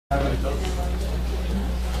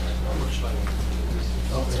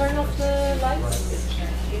of the lights?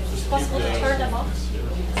 Is it possible to turn them off?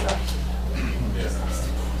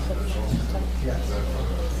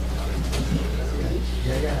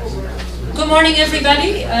 Good morning,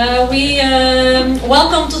 everybody.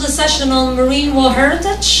 Welcome to the session on Marine World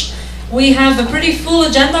Heritage. We have a pretty full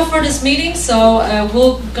agenda for this meeting, so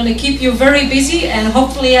we're going to keep you very busy, and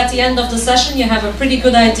hopefully at the end of the session you have a pretty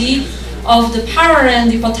good idea of the power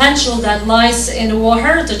and the potential that lies in the World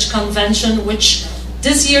Heritage Convention, which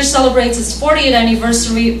this year celebrates its 40th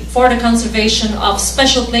anniversary for the conservation of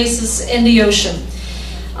special places in the ocean.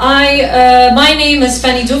 My name is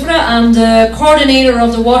Fanny Douvre. I'm the coordinator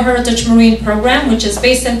of the World Heritage Marine Program, which is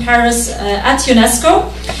based in Paris at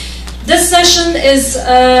UNESCO. This session is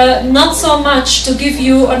not so much to give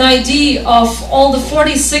you an idea of all the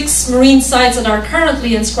 46 marine sites that are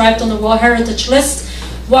currently inscribed on the World Heritage List.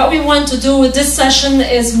 What we want to do with this session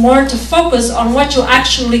is more to focus on what you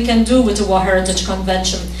actually can do with the World Heritage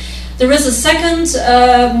Convention. There is a second,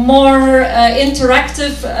 more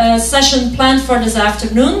interactive session planned for this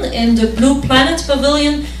afternoon in the Blue Planet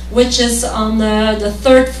Pavilion, which is on the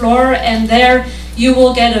third floor, and there you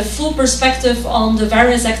will get a full perspective on the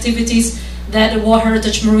various activities that the World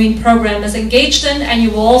Heritage Marine Program is engaged in, and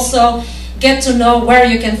you will also get to know where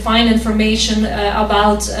you can find information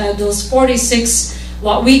about those 46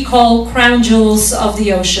 what we call crown jewels of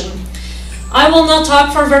the ocean. I will not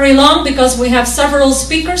talk for very long because we have several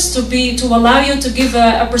speakers to allow you to give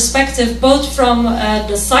a perspective both from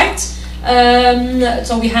the site.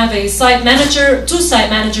 So we have a site manager, two site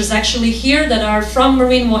managers actually here that are from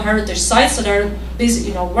Marine World Heritage sites that are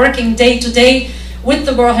busy, working day to day with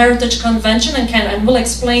the World Heritage Convention and will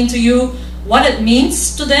explain to you what it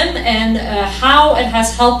means to them and how it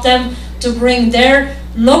has helped them to bring their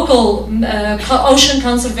local ocean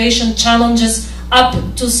conservation challenges up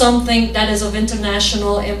to something that is of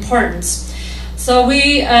international importance. So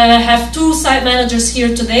we have two site managers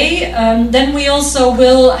here today. Then we also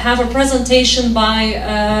will have a presentation by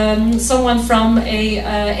someone from a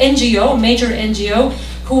NGO, major NGO,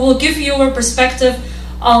 who will give you a perspective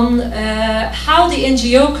on how the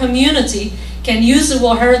NGO community can use the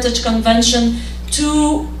World Heritage Convention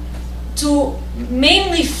to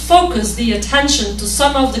mainly focus the attention to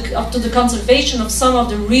the conservation of some of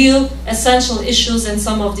the real essential issues in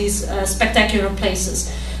some of these spectacular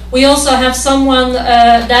places. We also have someone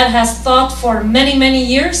that has thought for many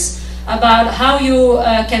years about how you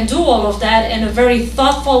can do all of that in a very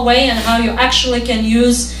thoughtful way and how you actually can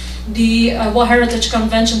use the World Heritage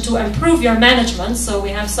Convention to improve your management. So we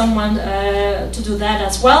have someone to do that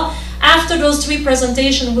as well. After those three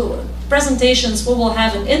presentations, we will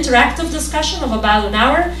have an interactive discussion of about an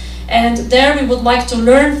hour, and there we would like to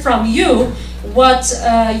learn from you what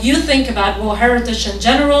you think about World Heritage in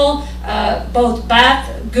general, both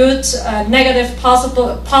bad, good, negative,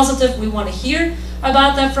 positive. We want to hear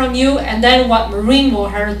about that from you, and then what Marine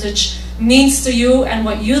World Heritage means to you and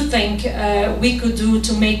what you think we could do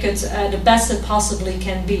to make it the best it possibly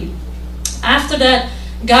can be. After that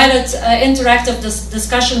guided interactive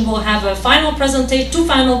discussion, we'll have a two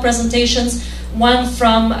final presentations, one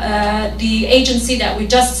from the agency that we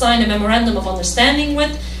just signed a memorandum of understanding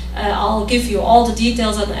with. I'll give you all the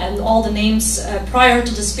details and all the names prior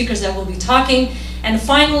to the speakers that will be talking. And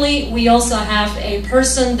finally, we also have a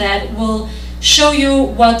person that will show you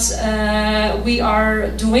what we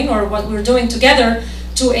are doing or what we're doing together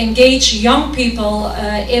to engage young people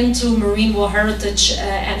into Marine World Heritage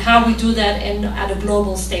and how we do that at a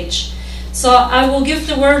global stage. So I will give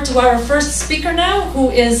the word to our first speaker now,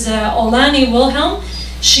 who is Olani Wilhelm.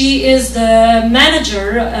 She is the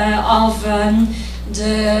manager of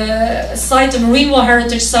the site, the Marine World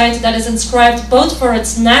Heritage site that is inscribed both for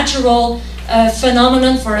its natural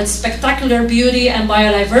phenomenon, for its spectacular beauty and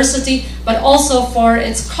biodiversity, but also for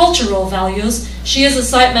its cultural values. She is the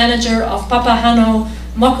site manager of Papahano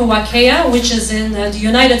Mokuakea, which is in the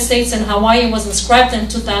United States and Hawaii, was inscribed in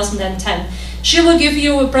 2010. She will give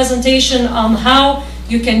you a presentation on how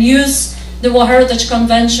you can use the World Heritage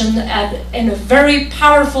Convention in a very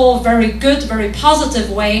powerful, very good, very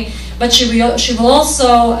positive way, but she will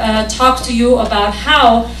also talk to you about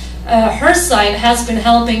how her site has been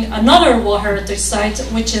helping another World Heritage site,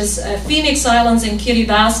 which is Phoenix Islands in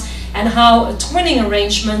Kiribati, and how a twinning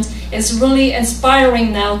arrangement is really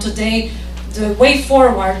inspiring now today the way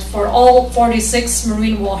forward for all 46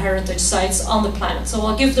 Marine World Heritage sites on the planet. So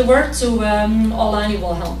I'll give the word to Olani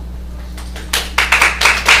Wilhelm.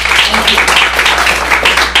 Thank you.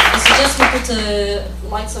 I suggest we put the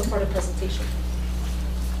lights on for the presentation.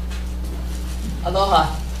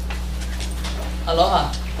 Aloha.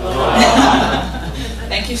 Aloha.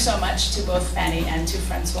 Thank you so much to both Fanny and to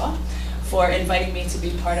Francois for inviting me to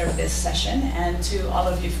be part of this session, and to all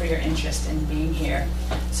of you for your interest in being here.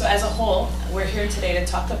 So as a whole, we're here today to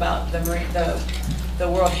talk about the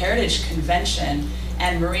World Heritage Convention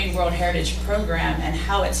and Marine World Heritage Program, and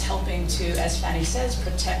how it's helping to, as Fanny says,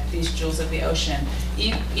 protect these jewels of the ocean,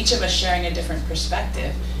 each of us sharing a different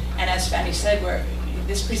perspective. And as Fanny said,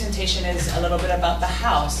 this presentation is a little bit about the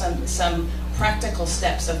how, some practical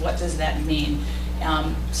steps of what does that mean,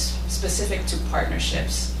 specific to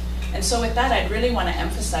partnerships. And so with that, I'd really want to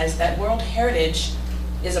emphasize that World Heritage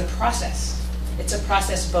is a process. It's a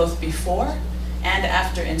process both before and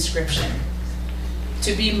after inscription.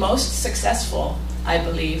 To be most successful, I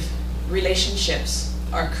believe, relationships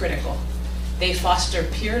are critical. They foster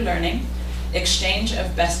peer learning, exchange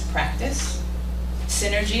of best practice,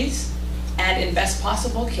 synergies, and in best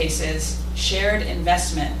possible cases, shared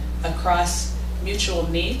investment across mutual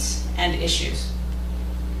needs and issues.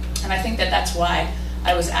 And I think that that's why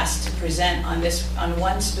I was asked to present on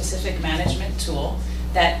one specific management tool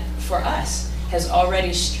that, for us, has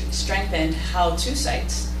already strengthened how two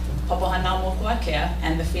sites, Papahanaumokuakea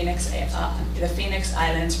and the Phoenix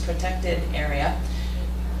Islands Protected Area,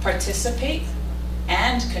 participate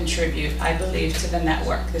and contribute, I believe, to the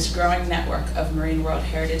network, this growing network of Marine World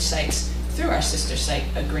Heritage Sites through our sister site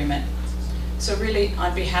agreement. So really,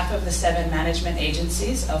 on behalf of the 7 management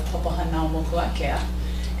agencies of Papahanaumokuakea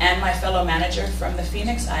and my fellow manager from the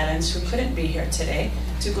Phoenix Islands who couldn't be here today,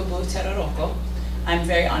 Tukubu Teroroko, I'm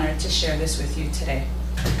very honored to share this with you today.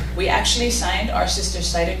 We actually signed our sister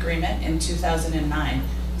site agreement in 2009,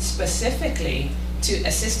 specifically to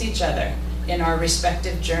assist each other in our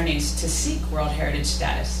respective journeys to seek World Heritage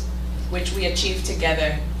status, which we achieved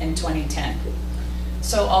together in 2010.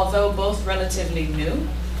 So although both relatively new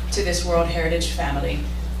to this World Heritage family,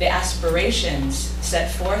 the aspirations set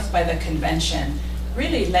forth by the convention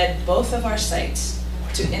really led both of our sites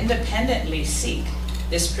to independently seek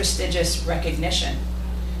this prestigious recognition.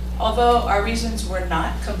 Although our reasons were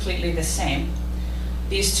not completely the same,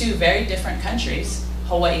 these two very different countries,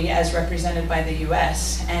 Hawaii as represented by the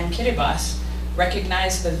US and Kiribati,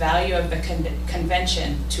 recognized the value of the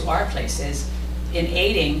convention to our places in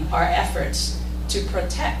aiding our efforts to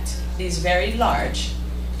protect these very large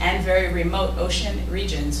and very remote ocean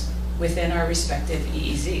regions within our respective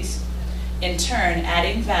EEZs. In turn,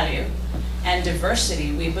 adding value and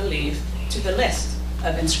diversity, we believe, to the list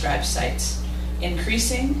of inscribed sites,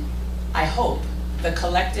 increasing, I hope, the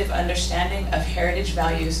collective understanding of heritage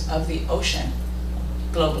values of the ocean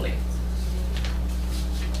globally.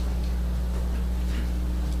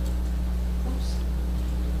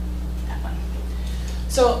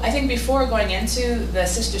 So I think before going into the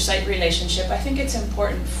sister site relationship, I think it's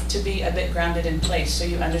important to be a bit grounded in place so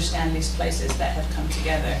you understand these places that have come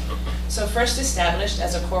together. So first established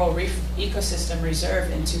as a coral reef ecosystem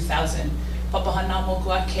reserve in 2000,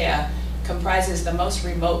 Papahanaumokuakea comprises the most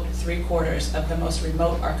remote 3/4 of the most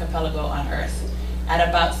remote archipelago on Earth. At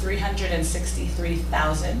about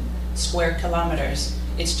 363,000 square kilometers,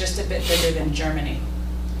 it's just a bit bigger than Germany.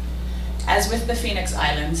 As with the Phoenix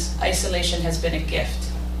Islands, isolation has been a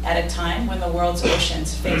gift. At a time when the world's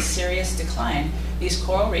oceans face serious decline, these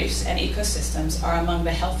coral reefs and ecosystems are among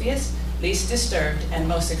the healthiest, least disturbed, and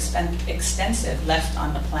most extensive left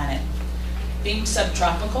on the planet. Being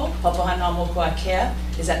subtropical, Papahanaumokuakea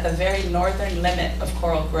is at the very northern limit of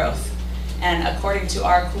coral growth. And according to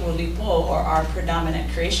our Kumulipo, or our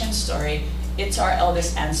predominant creation story, it's our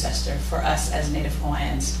eldest ancestor for us as Native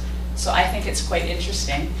Hawaiians. So I think it's quite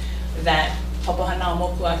interesting that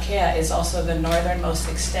Papahanaumokuakea is also the northernmost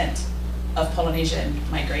extent of Polynesian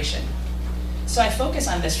migration. So I focus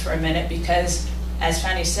on this for a minute because, as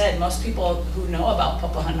Fanny said, most people who know about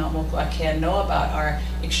Papahanaumokuakea know about our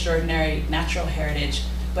extraordinary natural heritage,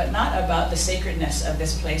 but not about the sacredness of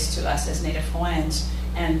this place to us as Native Hawaiians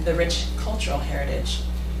and the rich cultural heritage.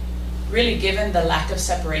 Really, given the lack of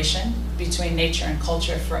separation between nature and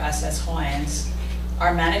culture for us as Hawaiians,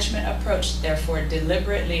 our management approach, therefore,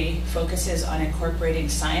 deliberately focuses on incorporating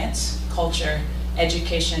science, culture,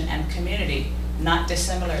 education, and community, not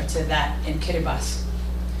dissimilar to that in Kiribati.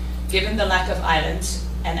 Given the lack of islands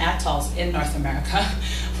and atolls in North America,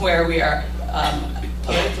 where we are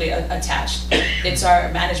politically attached, it's our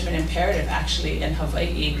management imperative, actually, in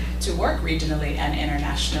Hawaii to work regionally and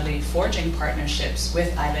internationally, forging partnerships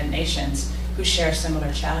with island nations who share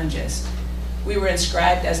similar challenges. We were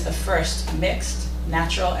inscribed as the first mixed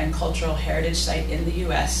natural and cultural heritage site in the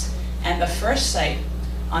US, and the first site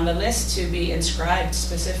on the list to be inscribed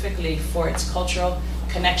specifically for its cultural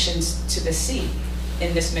connections to the sea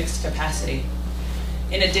in this mixed capacity.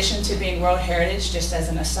 In addition to being World Heritage, just as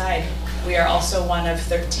an aside, we are also one of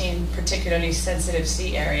 13 particularly sensitive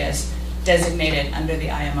sea areas designated under the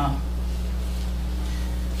IMO.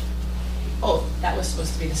 Oh, that was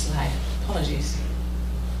supposed to be the slide. Apologies.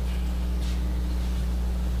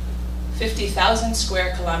 50,000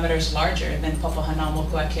 square kilometers larger than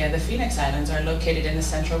Popohanao-Mokuakea, the Phoenix Islands are located in the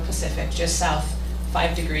Central Pacific, just south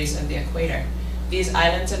 5 degrees of the equator. These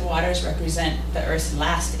islands and waters represent the Earth's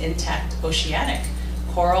last intact oceanic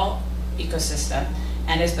coral ecosystem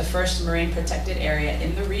and is the first marine protected area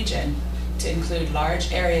in the region to include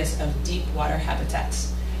large areas of deep water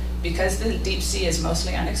habitats. Because the deep sea is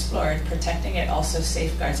mostly unexplored, protecting it also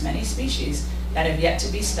safeguards many species that have yet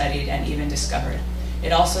to be studied and even discovered.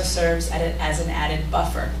 It also serves as an added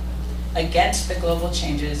buffer against the global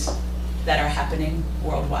changes that are happening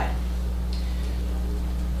worldwide.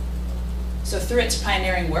 So through its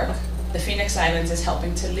pioneering work, the Phoenix Islands is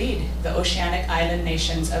helping to lead the oceanic island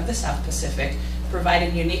nations of the South Pacific,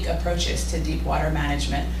 providing unique approaches to deep water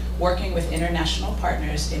management, working with international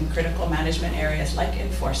partners in critical management areas like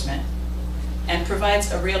enforcement, and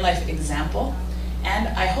provides a real-life example and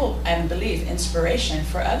I hope and believe inspiration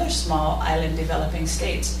for other small island developing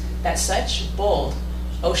states that such bold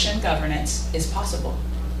ocean governance is possible.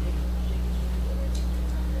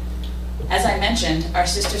 As I mentioned, our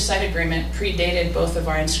sister site agreement predated both of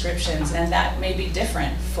our inscriptions, and that may be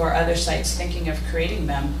different for other sites thinking of creating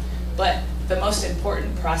them, but the most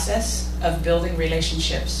important process of building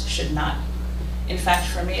relationships should not. In fact,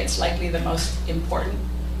 for me, it's likely the most important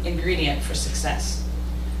ingredient for success.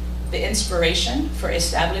 The inspiration for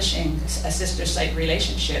establishing a sister site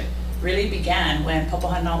relationship really began when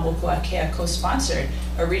Popohanao-Mokuakea co-sponsored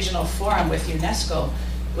a regional forum with UNESCO,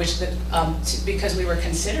 because we were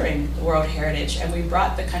considering World Heritage, and we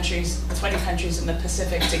brought the 20 countries in the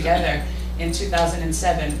Pacific together in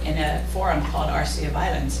 2007 in a forum called Our Sea of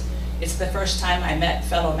Islands. It's the first time I met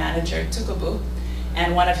fellow manager Tukubu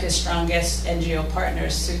and one of his strongest NGO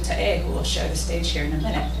partners, Sue Ta'e, who will share the stage here in a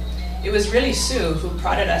minute. It was really Sue who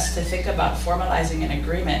prodded us to think about formalizing an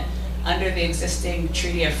agreement under the existing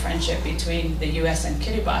Treaty of Friendship between the US and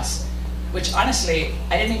Kiribati, which honestly,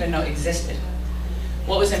 I didn't even know existed.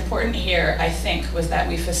 What was important here, I think, was that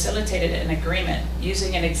we facilitated an agreement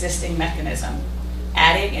using an existing mechanism,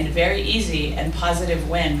 adding a very easy and positive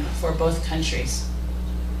win for both countries.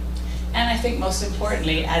 And I think most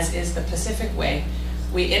importantly, as is the Pacific way,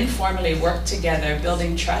 we informally worked together,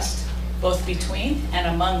 building trust both between and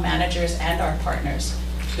among managers and our partners,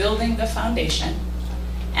 building the foundation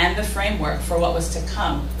and the framework for what was to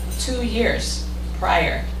come 2 years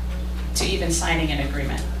prior to even signing an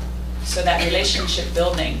agreement. So that relationship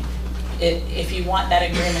building, if you want that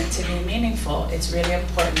agreement to be meaningful, it's really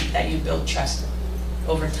important that you build trust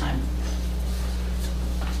over time.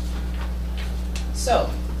 So,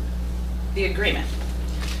 the agreement,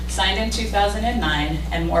 signed in 2009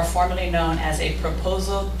 and more formally known as a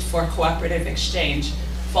Proposal for Cooperative Exchange,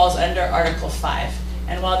 falls under Article 5.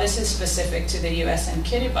 And while this is specific to the US and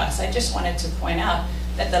Kiribati, I just wanted to point out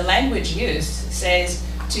that the language used says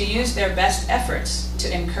to use their best efforts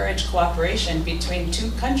to encourage cooperation between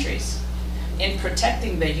two countries in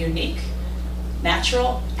protecting the unique,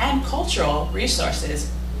 natural, and cultural resources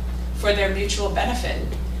for their mutual benefit,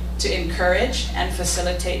 to encourage and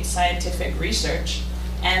facilitate scientific research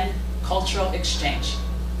and cultural exchange.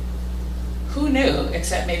 Who knew,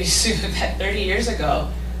 except maybe Sue, that 30 years ago,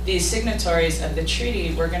 these signatories of the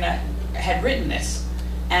treaty had written this?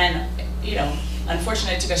 And,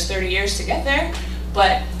 unfortunately it took us 30 years to get there,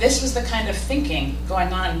 but this was the kind of thinking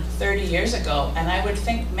going on 30 years ago, and I would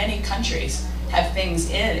think many countries have things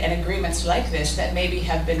in and agreements like this that maybe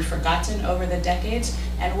have been forgotten over the decades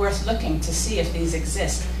and worth looking to see if these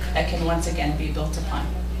exist that can once again be built upon.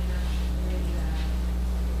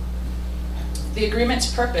 The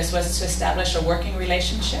agreement's purpose was to establish a working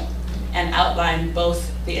relationship and outline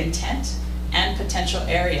both the intent and potential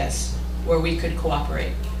areas where we could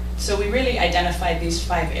cooperate. So we really identified these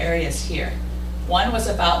 5 areas here. One was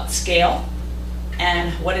about scale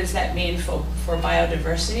and what does that mean for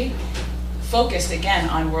biodiversity, focused again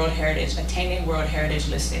on World Heritage, attaining World Heritage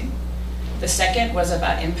listing. The second was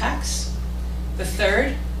about impacts. The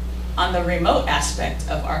third, on the remote aspect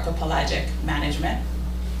of archipelagic management.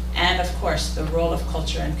 And of course, the role of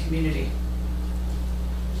culture and community.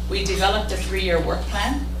 We developed a 3-year work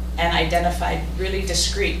plan and identified really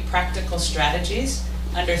discrete practical strategies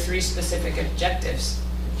under 3 specific objectives: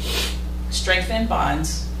 strengthen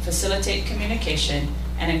bonds, facilitate communication,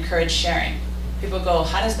 and encourage sharing. People go,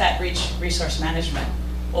 how does that reach resource management?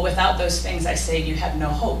 Well, without those things, I say you have no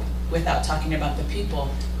hope without talking about the people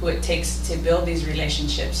who it takes to build these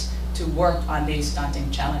relationships, to work on these daunting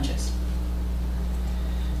challenges.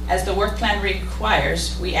 As the work plan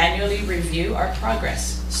requires, we annually review our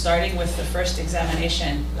progress, starting with the first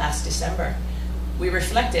examination last December. We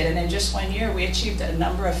reflected, and in just 1 year, we achieved a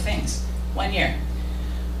number of things. 1 year.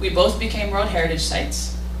 We both became World Heritage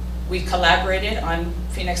Sites. We collaborated on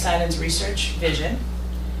Phoenix Island's research vision.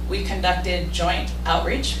 We conducted joint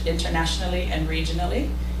outreach internationally and regionally,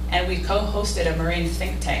 and we co-hosted a marine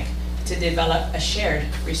think tank to develop a shared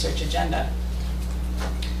research agenda.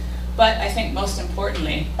 But I think most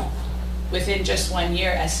importantly, within just 1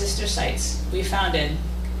 year as sister sites, we founded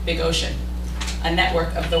Big Ocean, a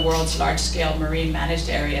network of the world's large-scale marine managed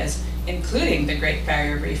areas, including the Great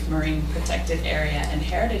Barrier Reef Marine Protected Area and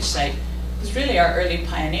Heritage Site, who's really our early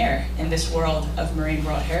pioneer in this world of marine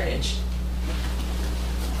world heritage.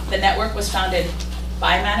 The network was founded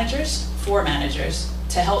by managers, for managers,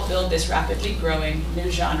 to help build this rapidly growing new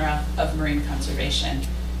genre of marine conservation.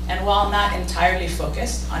 And while not entirely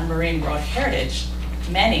focused on marine world heritage,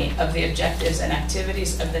 many of the objectives and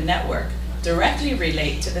activities of the network directly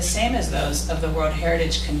relate to the same as those of the World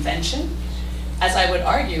Heritage Convention, as I would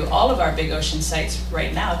argue all of our Big Ocean sites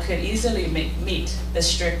right now could easily meet the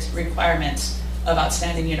strict requirements of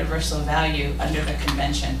outstanding universal value under the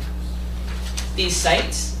convention. These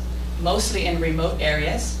sites, mostly in remote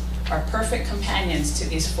areas, are perfect companions to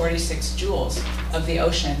these 46 jewels of the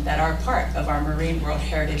ocean that are part of our Marine World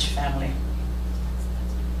Heritage family.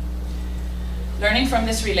 Learning from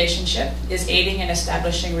this relationship is aiding in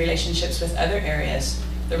establishing relationships with other areas.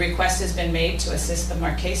 The request has been made to assist the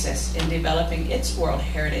Marquesas in developing its World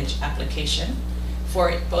Heritage application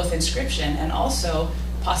for both inscription and also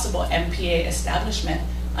possible MPA establishment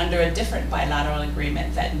under a different bilateral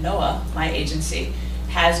agreement that NOAA, my agency,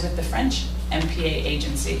 has with the French MPA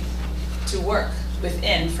agency to work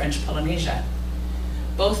within French Polynesia.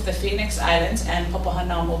 Both the Phoenix Islands and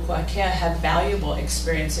Popohanaumokuakea have valuable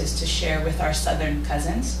experiences to share with our southern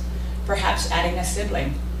cousins, perhaps adding a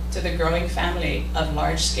sibling to the growing family of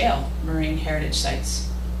large-scale marine heritage sites.